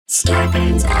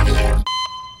Starburns Audio.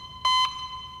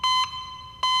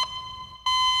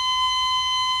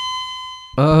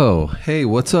 Oh, hey,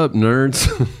 what's up, nerds?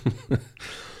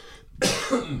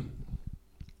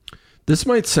 This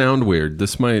might sound weird.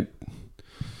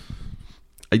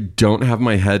 I don't have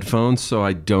my headphones, so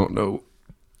I don't know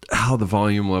how the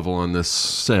volume level on this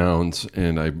sounds,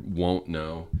 and I won't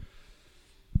know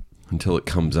until it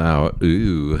comes out.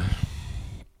 Ooh.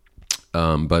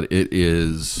 But it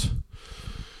is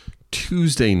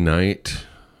Tuesday night,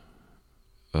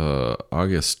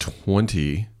 August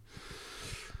 20.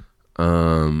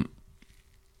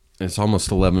 It's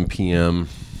almost 11 p.m.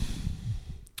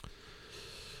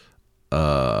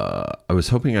 I was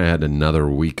hoping I had another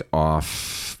week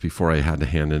off before I had to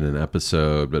hand in an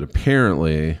episode, but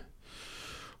apparently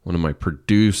one of my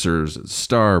producers at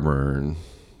Starburn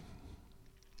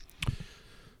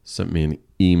sent me an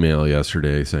email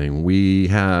yesterday saying we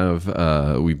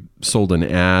sold an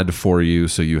ad for you,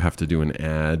 so you have to do an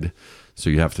ad, so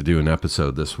you have to do an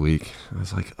episode this week. I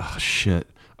was like, oh shit,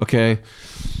 okay.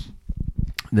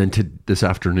 And then this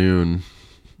afternoon,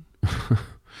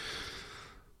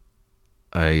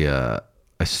 I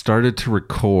started to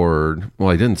record. Well,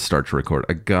 I didn't start to record.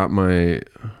 I got my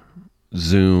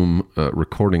Zoom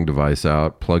recording device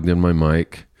out, plugged in my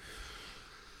mic,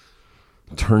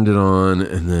 turned it on,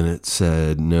 and then it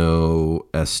said no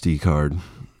SD card.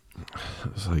 I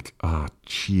was like, oh,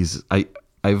 jeez.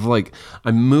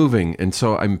 I'm moving, and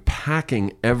so I'm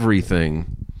packing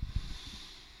everything.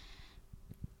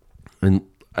 And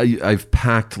I've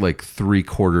packed like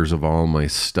 3/4 of all my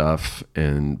stuff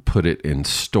and put it in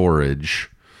storage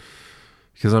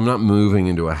because I'm not moving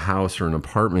into a house or an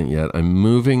apartment yet. I'm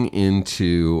moving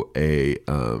into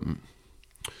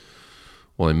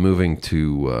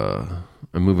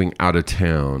I'm moving out of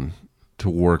town to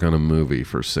work on a movie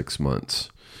for 6 months.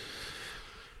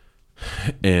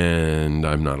 And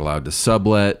I'm not allowed to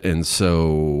sublet, and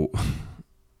so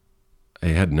I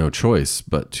had no choice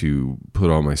but to put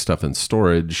all my stuff in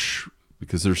storage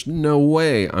because there's no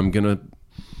way I'm going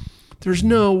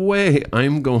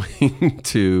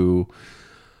to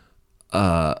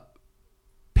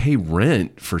pay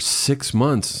rent for 6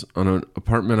 months on an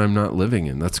apartment I'm not living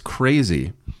in. That's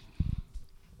crazy.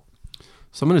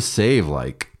 So I'm going to save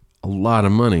like a lot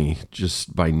of money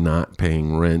just by not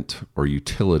paying rent or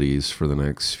utilities for the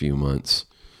next few months.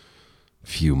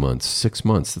 6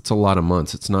 months. That's a lot of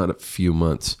months. It's not a few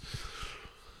months.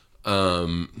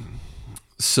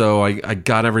 So I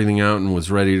got everything out and was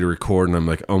ready to record, and I'm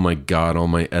like, oh my God, all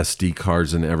my SD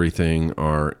cards and everything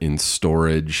are in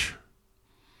storage.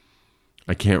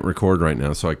 I can't record right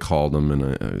now. So I called them and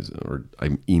I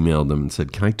emailed them and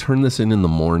said, can I turn this in the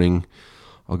morning?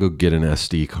 I'll go get an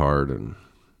SD card. And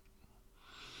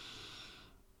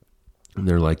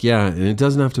they're like, yeah, and it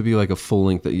doesn't have to be like a full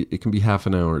length. It can be half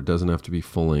an hour. It doesn't have to be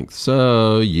full length.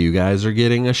 So you guys are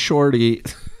getting a shorty.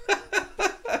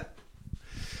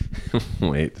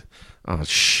 Wait. Oh,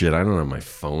 shit. I don't have my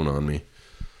phone on me.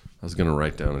 I was going to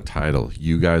write down a title.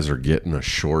 You guys are getting a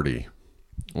shorty.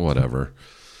 Whatever.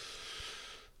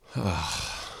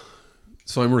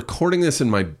 So I'm recording this in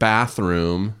my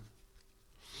bathroom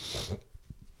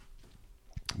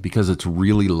because it's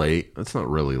really late. It's not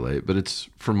really late, but it's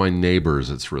for my neighbors.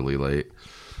 It's really late.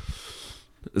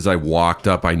 As I walked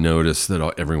up, I noticed that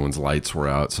everyone's lights were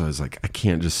out. So I was like, I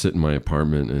can't just sit in my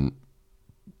apartment and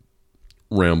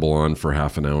ramble on for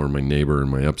half an hour. My neighbor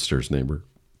and my upstairs neighbor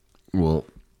will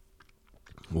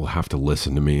have to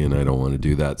listen to me, and I don't want to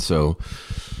do that. So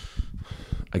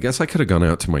I guess I could have gone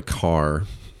out to my car.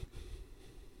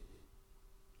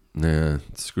 Nah,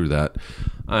 screw that.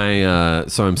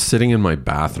 So I'm sitting in my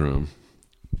bathroom,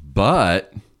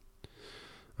 but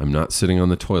I'm not sitting on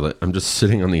the toilet. I'm just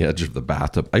sitting on the edge of the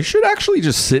bathtub. I should actually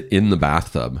just sit in the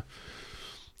bathtub,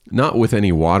 not with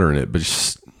any water in it, but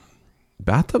just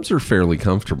bathtubs are fairly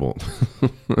comfortable.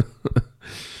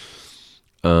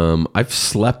 I've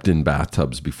slept in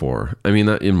bathtubs before. I mean,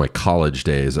 in my college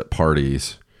days at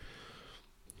parties.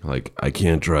 Like, I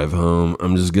can't drive home.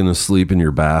 I'm just going to sleep in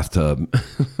your bathtub.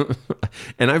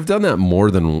 And I've done that more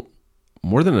than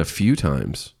a few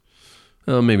times.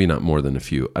 Well, maybe not more than a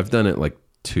few. I've done it like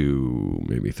 2,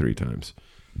 maybe 3 times.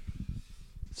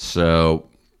 So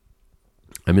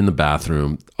I'm in the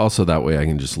bathroom. Also, that way I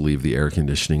can just leave the air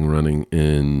conditioning running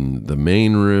in the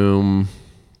main room.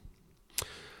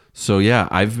 So yeah,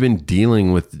 I've been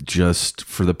dealing with just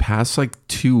for the past like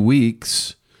 2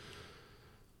 weeks.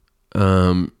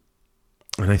 And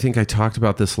I think I talked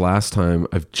about this last time.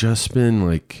 I've just been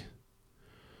like,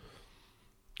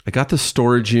 I got the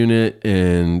storage unit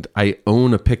and I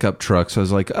own a pickup truck. So I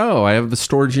was like, oh, I have the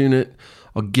storage unit.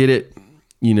 I'll get it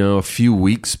a few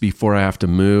weeks before I have to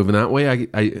move, and that way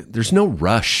there's no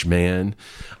rush, man.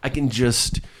 I can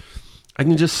just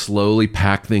slowly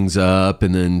pack things up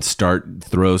and then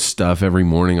throw stuff every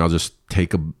morning. I'll just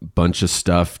take a bunch of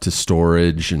stuff to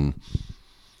storage and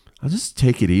I'll just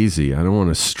take it easy. I don't want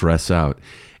to stress out.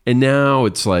 And now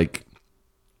it's like,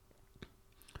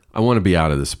 I want to be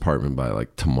out of this apartment by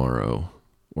like tomorrow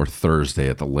or Thursday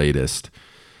at the latest.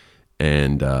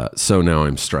 And so now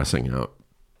I'm stressing out.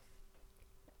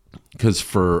 Because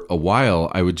for a while,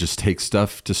 I would just take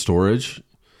stuff to storage,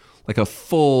 like a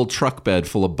full truck bed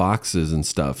full of boxes and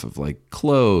stuff of like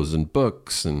clothes and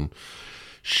books and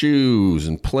shoes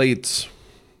and plates.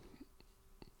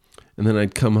 And then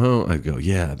I'd come home. I'd go,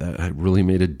 yeah, I really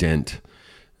made a dent.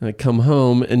 And I'd come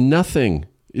home and nothing.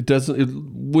 It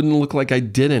wouldn't look like I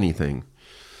did anything.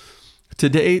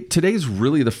 Today's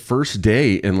really the first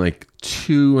day in like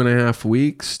 2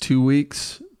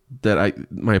 weeks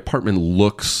that my apartment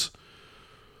looks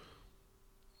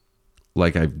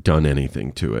like I've done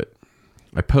anything to it.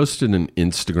 I posted an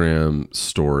Instagram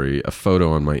story, a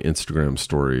photo on my Instagram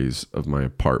stories of my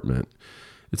apartment.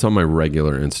 It's on my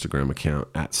regular Instagram account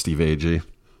at SteveAG.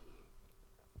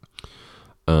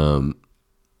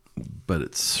 But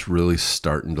it's really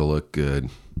starting to look good.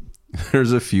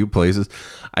 There's a few places.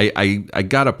 I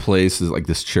got a place, like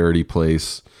this charity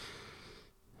place,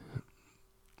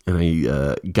 and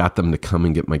I got them to come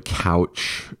and get my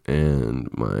couch and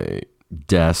my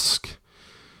desk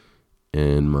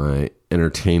and my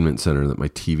entertainment center that my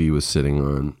TV was sitting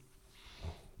on.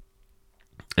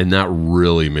 And that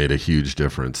really made a huge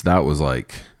difference. That was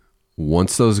like,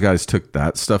 once those guys took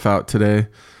that stuff out today, I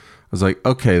was like,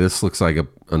 okay, this looks like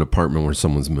an apartment where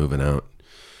someone's moving out.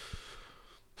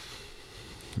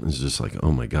 It's just like,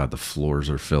 oh my God, the floors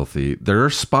are filthy. There are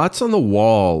spots on the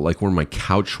wall, like where my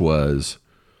couch was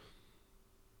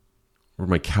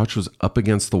up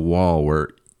against the wall, where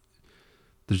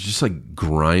there's just like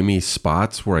grimy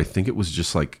spots where I think it was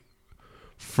just like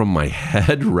from my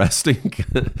head resting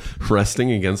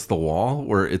against the wall,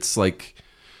 where it's like,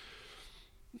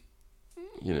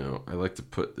 I like to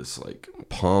put this like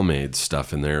pomade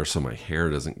stuff in there so my hair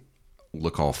doesn't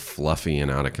look all fluffy and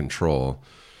out of control.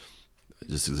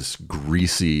 Just this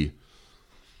greasy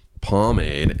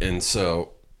pomade. And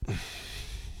so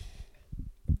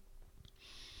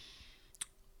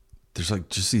there's like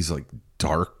just these like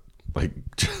dark, like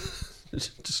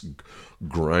just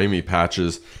grimy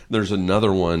patches. There's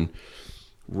another one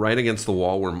right against the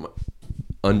wall where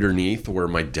underneath where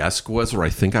my desk was, where I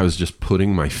think I was just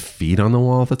putting my feet on the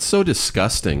wall. That's so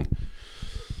disgusting.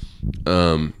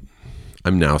 I'm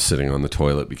now sitting on the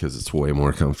toilet because it's way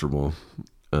more comfortable.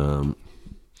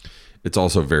 It's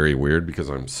also very weird because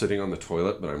I'm sitting on the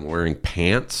toilet, but I'm wearing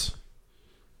pants.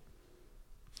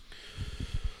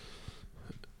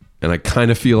 And I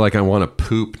kind of feel like I want to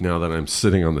poop now that I'm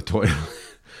sitting on the toilet.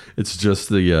 It's just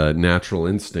the natural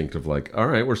instinct of like, all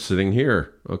right, we're sitting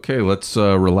here. Okay, let's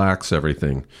relax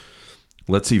everything.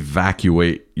 Let's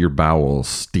evacuate your bowels,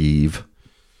 Steve.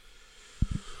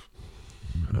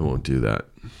 I won't do that.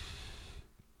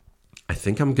 I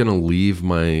think I'm going to leave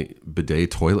my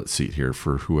bidet toilet seat here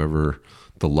for whoever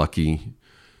the lucky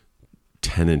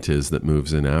tenant is that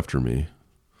moves in after me.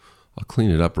 I'll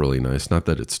clean it up really nice. Not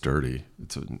that it's dirty.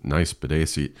 It's a nice bidet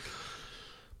seat.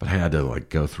 But I had to like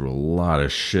go through a lot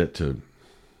of shit because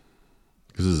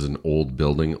this is an old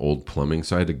building, old plumbing.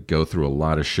 So I had to go through a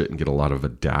lot of shit and get a lot of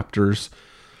adapters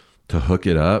to hook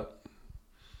it up,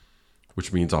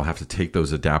 which means I'll have to take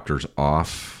those adapters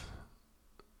off.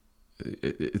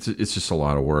 It's just a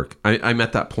lot of work. I'm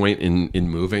at that point in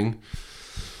moving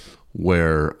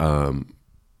where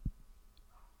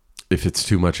if it's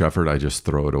too much effort, I just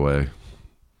throw it away.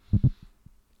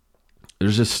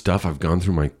 There's just stuff I've gone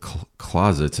through my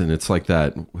closets, and it's like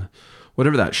that,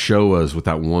 whatever that show was with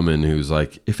that woman who's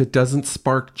like, if it doesn't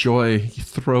spark joy, you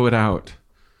throw it out.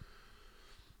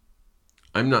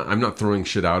 I'm not throwing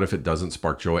shit out if it doesn't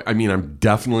spark joy. I mean, I'm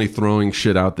definitely throwing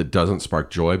shit out that doesn't spark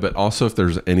joy, but also if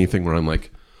there's anything where I'm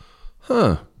like,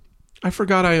 I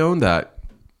forgot I owned that.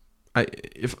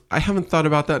 If I haven't thought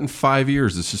about that in 5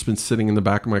 years, it's just been sitting in the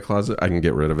back of my closet, I can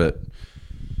get rid of it.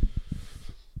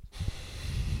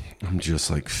 I'm just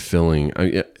like filling.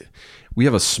 We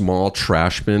have a small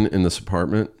trash bin in this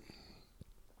apartment,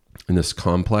 in this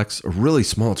complex, a really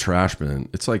small trash bin.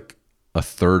 It's like a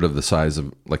third of the size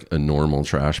of like a normal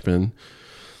trash bin.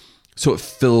 So it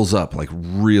fills up like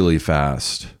really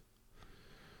fast.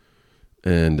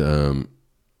 And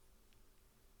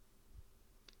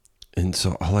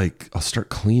so I'll start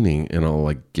cleaning, and I'll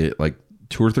like get like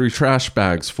 2 or 3 trash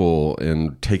bags full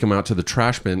and take them out to the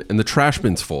trash bin, and the trash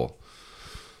bin's full.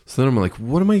 So then I'm like,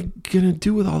 what am I going to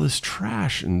do with all this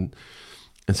trash? And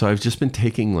so I've just been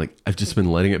I've just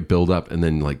been letting it build up and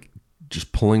then like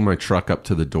just pulling my truck up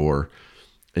to the door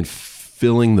and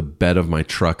filling the bed of my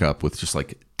truck up with just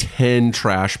like 10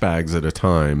 trash bags at a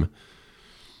time.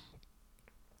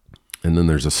 And then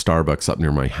there's a Starbucks up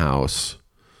near my house.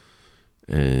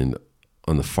 And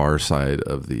on the far side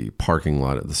of the parking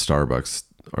lot at the Starbucks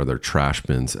are their trash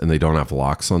bins, and they don't have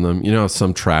locks on them. You know,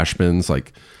 some trash bins,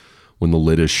 like when the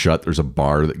lid is shut, there's a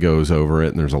bar that goes over it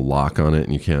and there's a lock on it,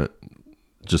 and you can't,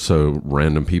 just so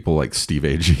random people like Steve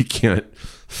Agee can't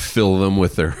fill them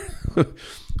with their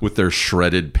with their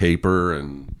shredded paper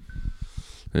and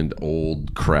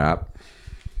old crap.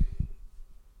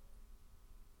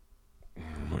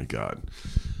 Oh my God.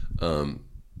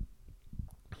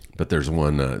 But there's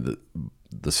one, the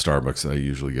Starbucks that I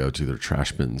usually go to, their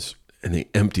trash bins, and they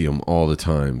empty them all the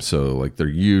time. So like they're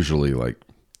usually like,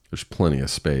 there's plenty of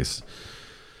space.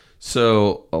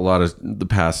 So a lot of the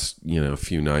past,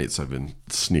 few nights I've been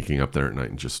sneaking up there at night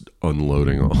and just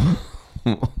unloading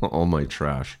all my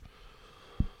trash.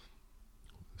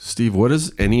 Steve, what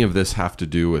does any of this have to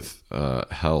do with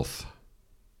health?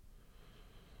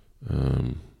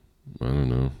 I don't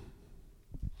know.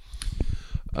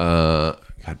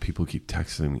 God, people keep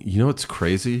texting me. You know what's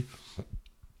crazy?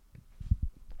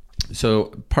 So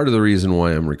part of the reason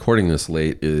why I'm recording this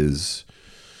late is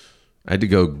I had to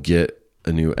go get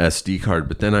a new SD card,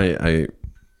 but then I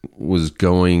was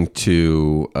going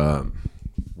to...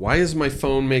 why is my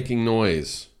phone making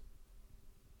noise?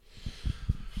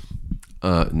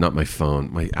 Not my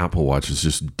phone. My Apple Watch is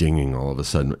just dinging all of a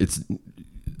sudden. It's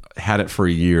had it for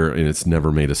a year and it's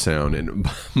never made a sound. And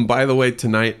by the way,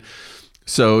 tonight...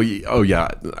 So, oh yeah,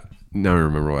 now I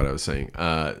remember what I was saying.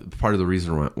 Part of the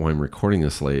reason why I'm recording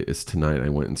this late is tonight I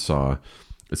went and saw,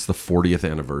 it's the 40th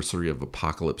anniversary of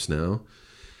Apocalypse Now.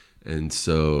 And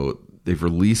so they've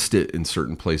released it in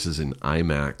certain places in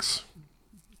IMAX.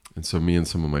 And so me and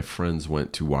some of my friends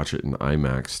went to watch it in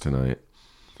IMAX tonight.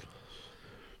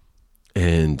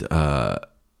 And the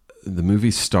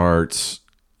movie starts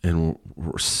and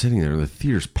we're sitting there, the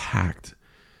theater's packed.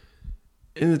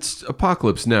 And it's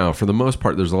Apocalypse Now. For the most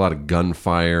part, there's a lot of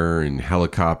gunfire and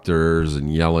helicopters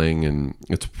and yelling, and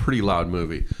it's a pretty loud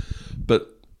movie.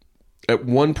 But at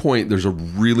one point, there's a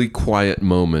really quiet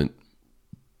moment.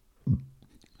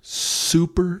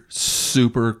 Super,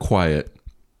 super quiet.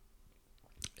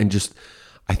 And just,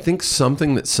 I think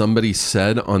something that somebody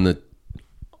said on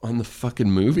the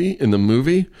fucking movie, in the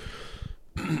movie,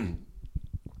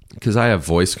 because I have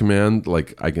voice command,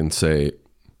 like I can say,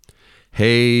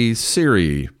 "Hey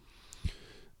Siri."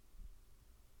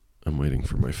 I'm waiting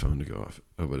for my phone to go off.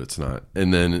 Oh, but it's not.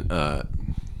 And then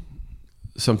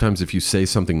sometimes if you say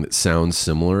something that sounds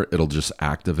similar, it'll just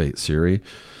activate Siri.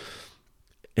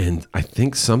 And I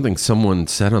think someone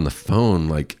said on the phone,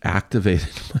 like,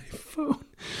 activated my phone.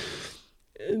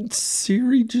 And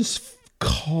Siri just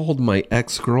called my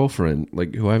ex-girlfriend,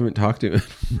 like, who I haven't talked to in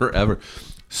forever.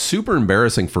 Super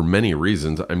embarrassing for many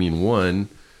reasons. I mean, one,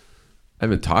 I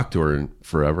haven't talked to her in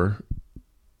forever.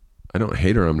 I don't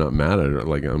hate her. I'm not mad at her.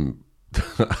 Like, I'm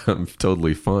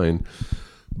totally fine.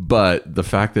 But the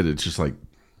fact that it's just like,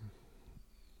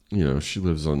 she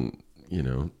lives on,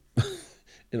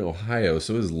 in Ohio,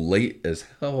 so it was late as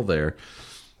hell there.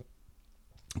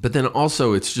 But then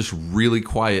also it's just really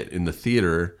quiet in the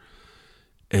theater,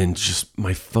 and just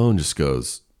my phone just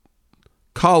goes,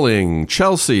 "Calling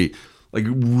Chelsea," like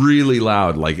really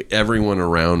loud, like everyone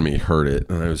around me heard it.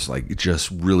 And I was like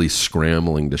just really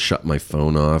scrambling to shut my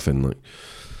phone off, and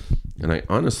I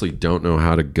honestly don't know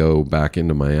how to go back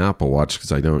into my Apple Watch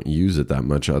because I don't use it that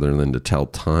much other than to tell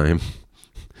time.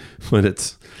 But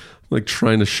it's like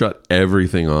trying to shut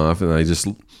everything off, and I just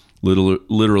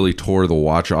literally tore the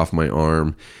watch off my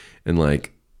arm and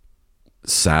like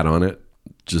sat on it.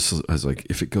 Just, I was like,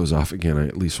 if it goes off again, I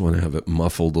at least want to have it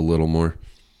muffled a little more.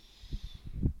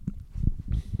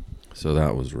 So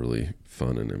that was really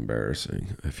fun and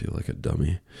embarrassing. I feel like a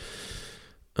dummy.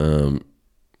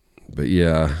 But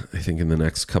yeah, I think in the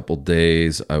next couple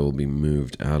days I will be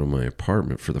moved out of my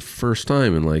apartment for the first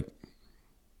time in like,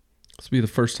 this will be the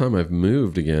first time I've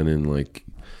moved again in like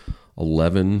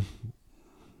 10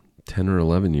 or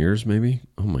 11 years maybe.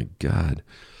 Oh my God.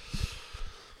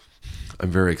 I'm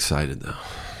very excited though.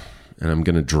 And I'm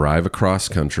going to drive across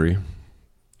country,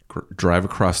 drive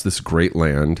across this great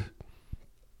land.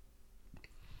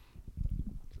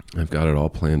 I've got it all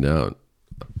planned out.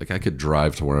 Like I could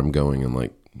drive to where I'm going in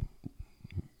like,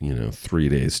 3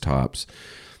 days tops.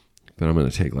 But I'm going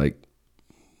to take like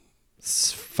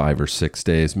 5 or 6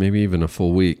 days, maybe even a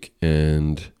full week,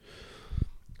 and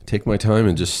take my time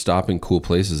and just stop in cool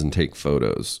places and take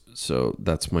photos. So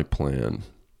that's my plan.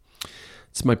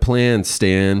 It's my plan,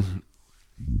 Stan.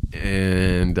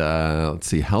 And let's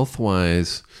see,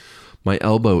 health-wise, my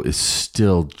elbow is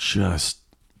still just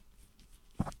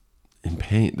in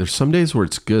pain. There's some days where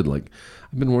it's good. Like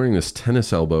I've been wearing this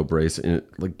tennis elbow brace, and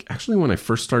it, like actually when I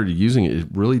first started using it, it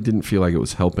really didn't feel like it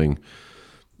was helping.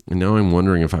 And now I'm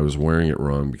wondering if I was wearing it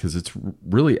wrong, because it's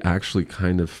really actually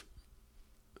kind of,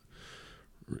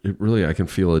 I can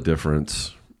feel a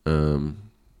difference.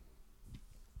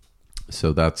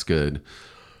 So that's good.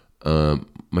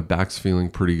 My back's feeling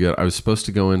pretty good. I was supposed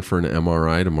to go in for an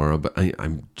MRI tomorrow, but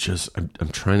I'm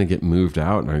trying to get moved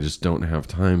out, and I just don't have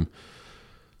time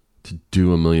to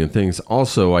do a million things.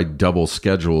 Also, I double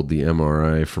scheduled the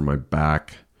MRI for my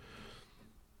back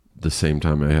the same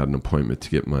time I had an appointment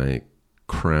to get my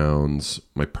crowns,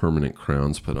 my permanent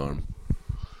crowns put on.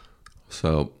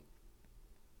 So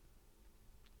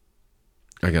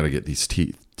I got to get these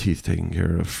teeth taken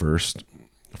care of first.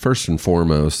 First and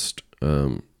foremost,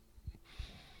 I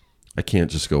can't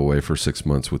just go away for 6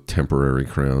 months with temporary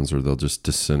crowns, or they'll just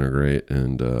disintegrate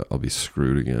and I'll be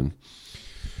screwed again.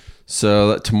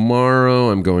 So tomorrow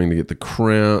I'm going to get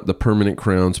the permanent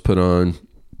crowns put on.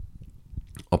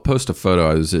 I'll post a photo.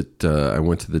 I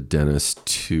went to the dentist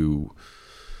two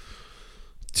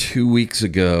weeks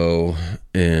ago,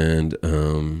 and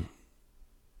oh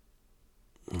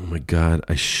my God,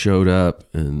 I showed up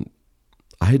and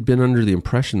I had been under the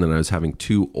impression that I was having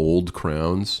 2 old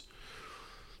crowns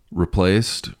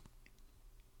replaced.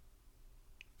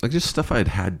 Like just stuff I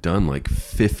had done like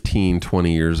 15,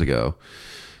 20 years ago.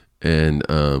 And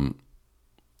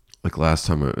like last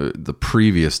time, the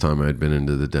previous time I'd been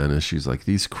into the dentist, she's like,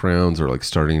 these crowns are like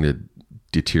starting to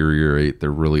deteriorate.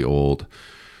 They're really old.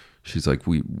 She's like,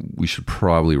 we should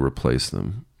probably replace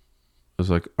them. I was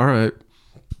like, all right.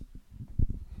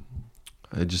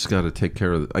 I just got to take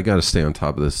care of it. I got to stay on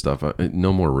top of this stuff.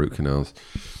 No more root canals.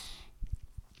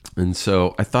 And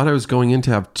so I thought I was going in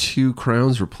to have 2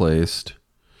 crowns replaced.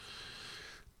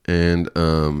 And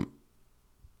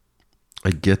I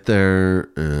get there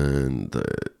and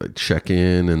I check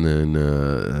in, and then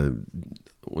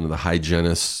one of the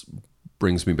hygienists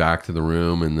brings me back to the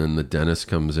room, and then the dentist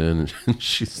comes in and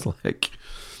she's like,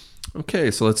 okay,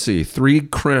 so let's see, 3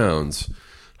 crowns.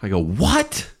 I go,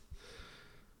 what?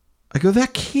 I go,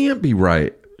 that can't be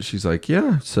right. She's like,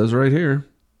 yeah, it says right here.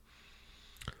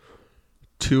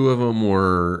 2 of them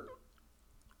were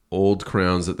old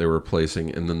crowns that they were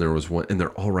replacing, and then there was one, and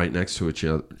they're all right next to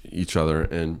each other,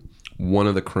 and one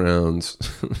of the crowns,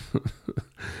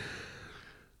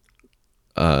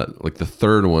 like the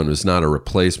third one, was not a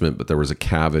replacement, but there was a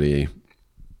cavity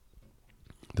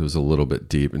that was a little bit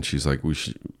deep, and she's like, we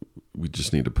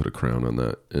just need to put a crown on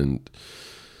that. And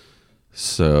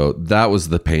so that was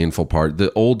the painful part.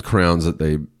 The old crowns that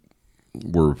they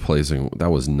were replacing,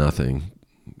 that was nothing.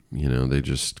 You know, they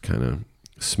just kind of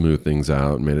smoothed things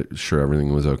out and made sure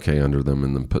everything was okay under them,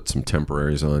 and then put some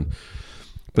temporaries on.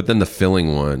 But then the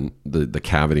filling one, the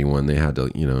cavity one, they had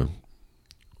to, you know,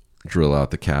 drill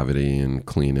out the cavity and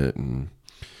clean it and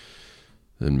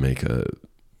then make a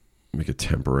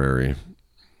temporary.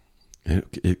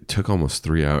 It took almost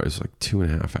 3 hours, like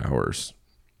 2.5 hours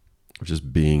of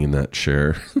just being in that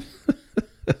chair.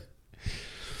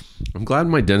 I'm glad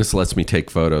my dentist lets me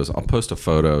take photos. I'll post a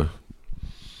photo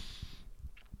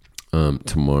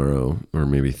tomorrow or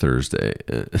maybe Thursday.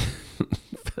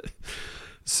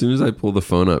 As soon as I pull the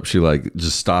phone up, she like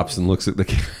just stops and looks at the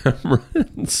camera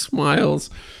and smiles.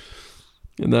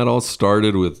 And that all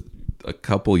started with a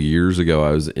couple years ago.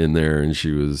 I was in there and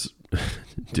she was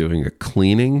doing a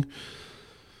cleaning,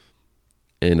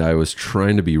 and I was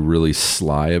trying to be really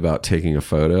sly about taking a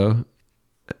photo.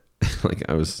 Like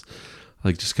I was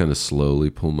like just kind of slowly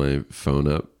pull my phone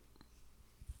up,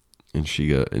 and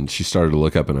she started to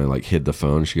look up, and I like hid the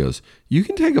phone. She goes, "You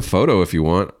can take a photo if you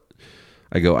want."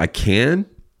 I go, "I can?"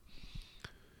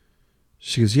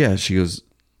 She goes, "Yeah." She goes,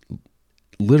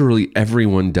 "Literally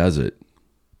everyone does it."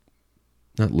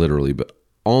 Not literally, but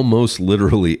almost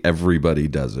literally everybody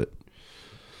does it.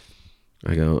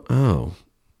 I go, "Oh."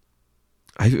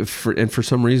 For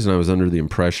some reason I was under the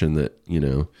impression that, you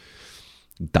know,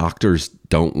 doctors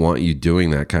don't want you doing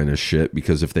that kind of shit,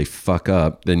 because if they fuck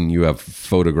up, then you have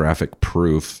photographic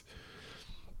proof.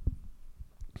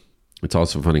 It's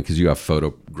also funny because you have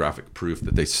photographic proof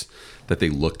that they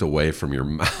looked away from your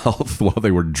mouth while they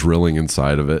were drilling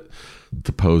inside of it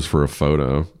to pose for a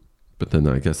photo. But then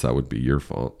I guess that would be your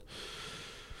fault.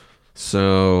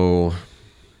 So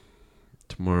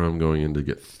tomorrow I'm going in to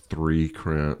get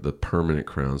the permanent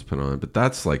crowns put on. But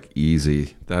that's like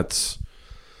easy. That's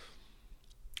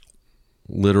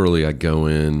Literally, I go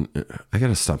in. I got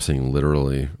to stop saying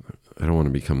literally. I don't want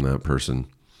to become that person.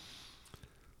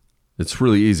 It's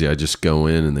really easy. I just go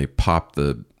in and they pop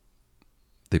the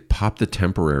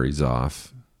temporaries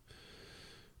off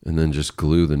and then just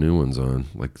glue the new ones on,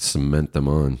 like cement them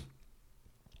on.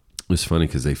 It was funny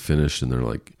because they finished and they're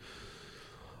like,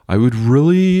 I would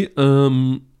really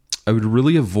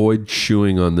avoid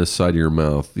chewing on this side of your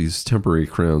mouth. These temporary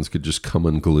crowns could just come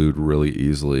unglued really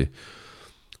easily.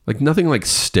 Like nothing like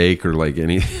steak or like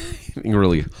anything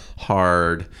really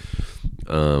hard,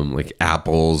 like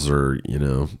apples or,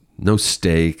 no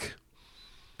steak.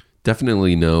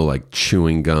 Definitely no like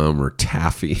chewing gum or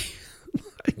taffy.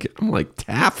 I'm like,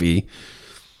 taffy?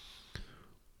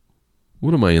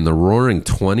 What am I, in the roaring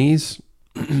 20s?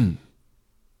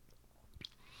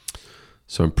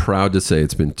 So I'm proud to say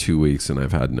it's been 2 weeks and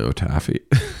I've had no taffy.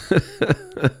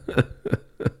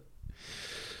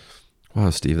 Wow,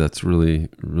 Steve, that's really,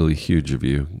 really huge of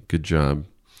you. Good job.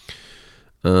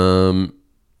 Medically,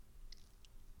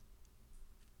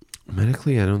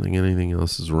 I don't think anything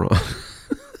else is wrong.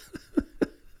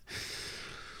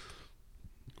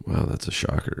 Wow, that's a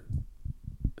shocker.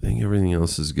 I think everything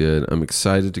else is good. I'm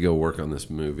excited to go work on this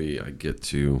movie. I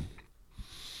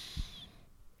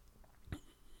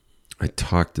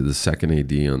talked to the second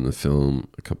AD on the film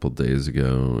a couple days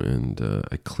ago, and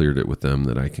I cleared it with them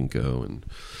that I can go and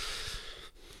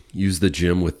use the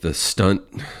gym with the stunt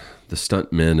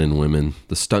men and women,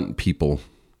 the stunt people,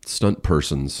 stunt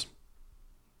persons.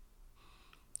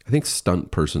 I think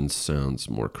stunt persons sounds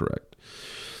more correct.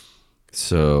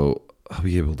 So I'll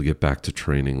be able to get back to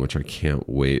training, which I can't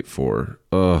wait for.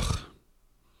 Ugh.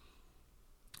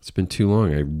 It's been too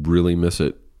long. I really miss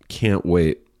it. Can't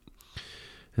wait.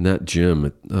 And that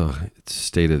gym, it's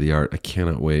state of the art. I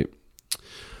cannot wait.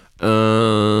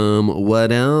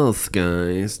 What else,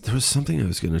 guys? There was something I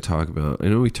was going to talk about. I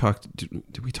know we talked.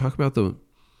 Did we talk about the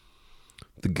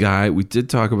guy? We did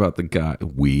talk about the guy.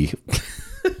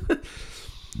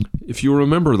 If you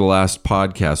remember the last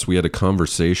podcast, we had a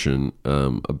conversation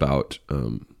about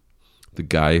the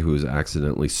guy who was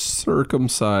accidentally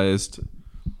circumcised.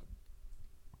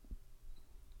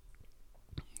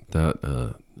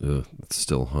 That it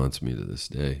still haunts me to this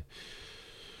day.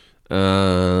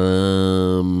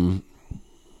 All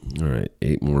right,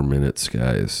 8 more minutes,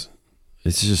 guys.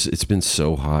 It's been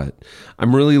so hot.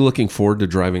 I'm really looking forward to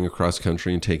driving across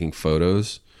country and taking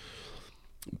photos,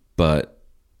 but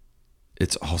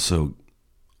it's also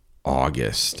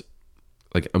August.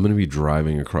 Like, I'm going to be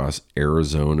driving across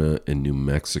Arizona and New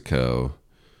Mexico.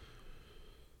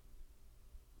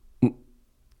 And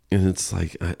it's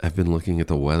like, I've been looking at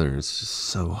the weather. It's just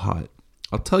so hot.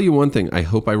 I'll tell you one thing. I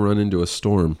hope I run into a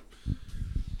storm.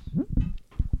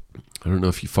 I don't know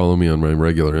if you follow me on my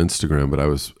regular Instagram, but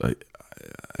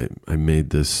I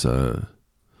made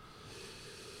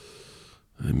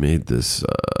this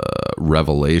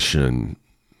revelation,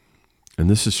 and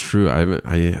this is true. I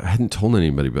hadn't told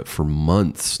anybody, but for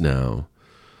months now,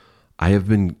 I have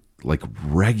been like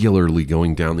regularly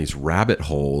going down these rabbit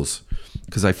holes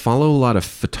because I follow a lot of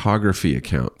photography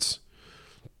accounts.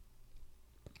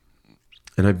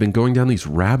 And I've been going down these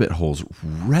rabbit holes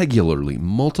regularly,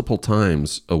 multiple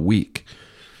times a week.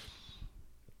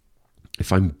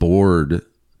 If I'm bored,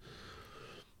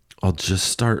 I'll just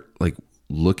start like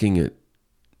looking at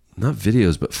not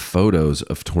videos, but photos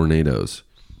of tornadoes.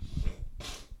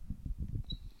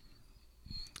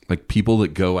 Like people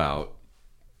that go out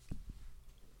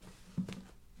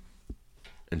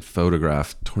and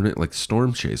photograph like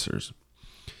storm chasers.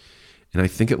 And I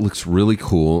think it looks really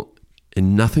cool.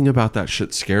 And nothing about that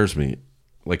shit scares me.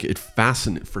 Like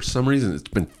for some reason, it's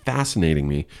been fascinating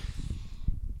me.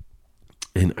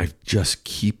 And I just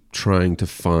keep trying to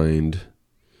find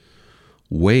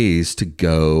ways to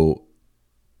go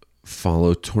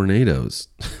follow tornadoes.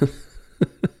 I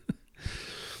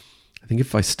think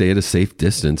if I stay at a safe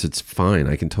distance, it's fine.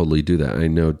 I can totally do that. I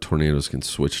know tornadoes can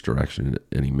switch direction at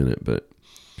any minute, but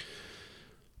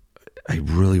I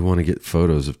really want to get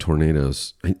photos of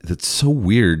tornadoes. It's so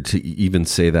weird to even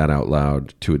say that out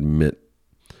loud, to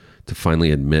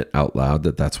finally admit out loud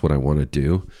that that's what I want to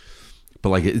do. But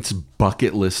like, it's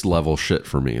bucket list level shit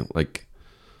for me. Like,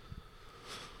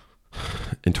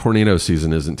 and tornado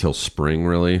season isn't till spring,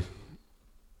 really.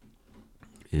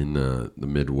 In the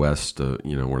Midwest,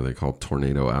 where they call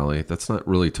Tornado Alley, that's not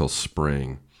really till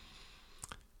spring.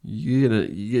 You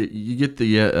get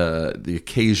the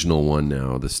occasional one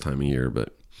now this time of year,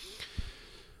 but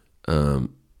I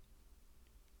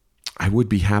would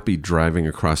be happy driving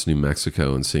across New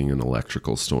Mexico and seeing an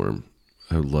electrical storm.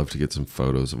 I would love to get some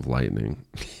photos of lightning.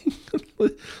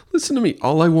 Listen to me.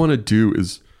 All I want to do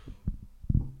is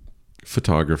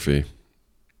photography.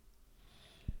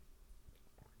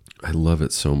 I love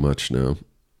it so much now.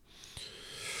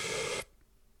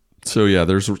 So yeah,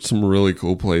 there's some really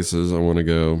cool places I want to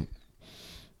go.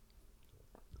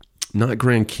 Not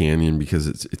Grand Canyon because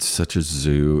it's such a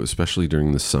zoo, especially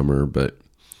during the summer, but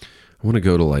I want to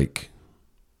go to like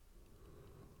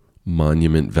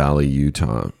Monument Valley,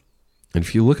 Utah. And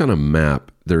if you look on a map,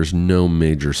 there's no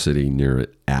major city near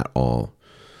it at all.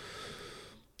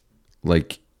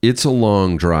 Like, it's a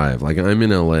long drive. Like, I'm in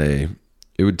LA.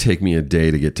 It would take me a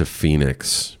day to get to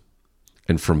Phoenix.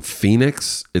 And from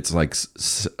Phoenix, it's like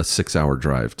a 6-hour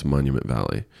drive to Monument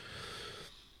Valley.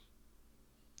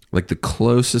 Like, the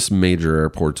closest major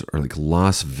airports are like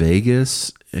Las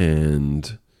Vegas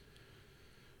and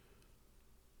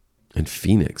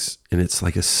Phoenix. And it's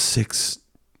like a 6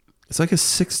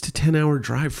 to 10 hour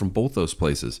drive from both those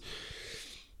places.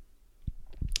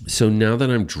 So now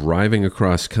that I'm driving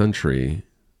across country,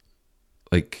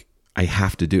 like, I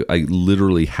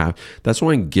literally have, that's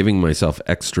why I'm giving myself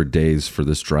extra days for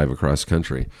this drive across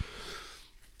country,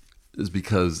 is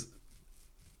because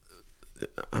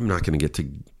I'm not going to get to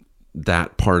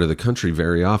that part of the country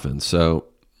very often. So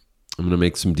I'm going to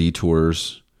make some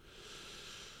detours.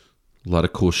 A lot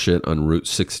of cool shit on Route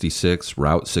 66,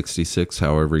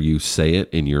 however you say it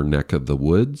in your neck of the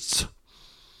woods.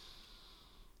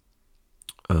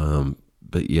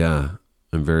 But yeah,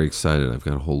 I'm very excited. I've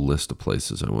got a whole list of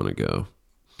places I want to go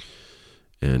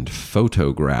and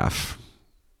photograph.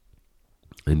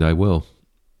 And I will.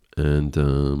 And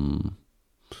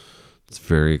it's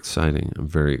very exciting. I'm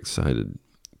very excited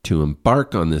to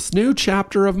embark on this new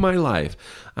chapter of my life.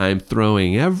 I'm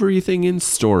throwing everything in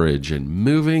storage and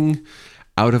moving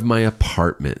out of my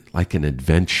apartment like an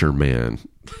adventure man.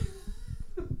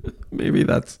 Maybe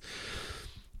that's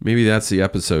the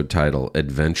episode title,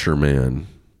 Adventure Man.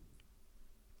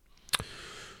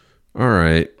 All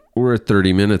right, we're at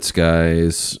 30 minutes,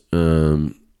 guys.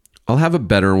 I'll have a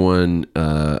better one.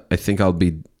 I think I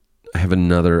have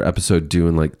another episode due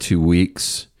in like 2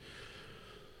 weeks.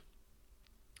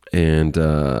 And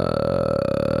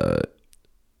I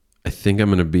think I'm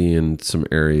going to be in some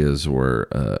areas where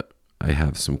I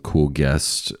have some cool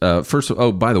guests. By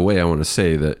the way, I want to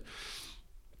say that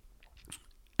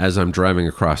as I'm driving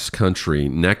across country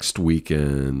next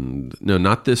weekend, no,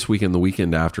 not this weekend, the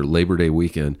weekend after, Labor Day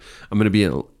weekend, I'm going to be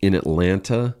in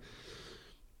Atlanta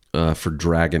for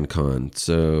Dragon Con.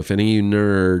 So if any of you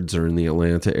nerds are in the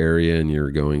Atlanta area and you're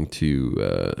going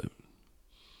to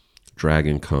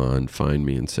Dragon Con, find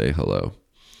me and say hello.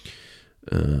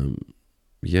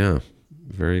 Yeah,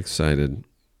 very excited.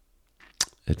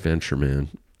 Adventure man.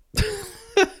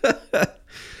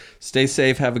 Stay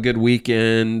safe. Have a good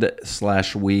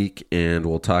weekend/week, and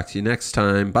we'll talk to you next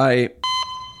time. Bye.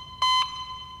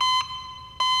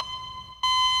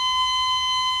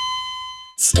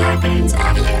 Starburns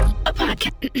Audio,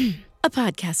 a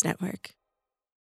podcast network.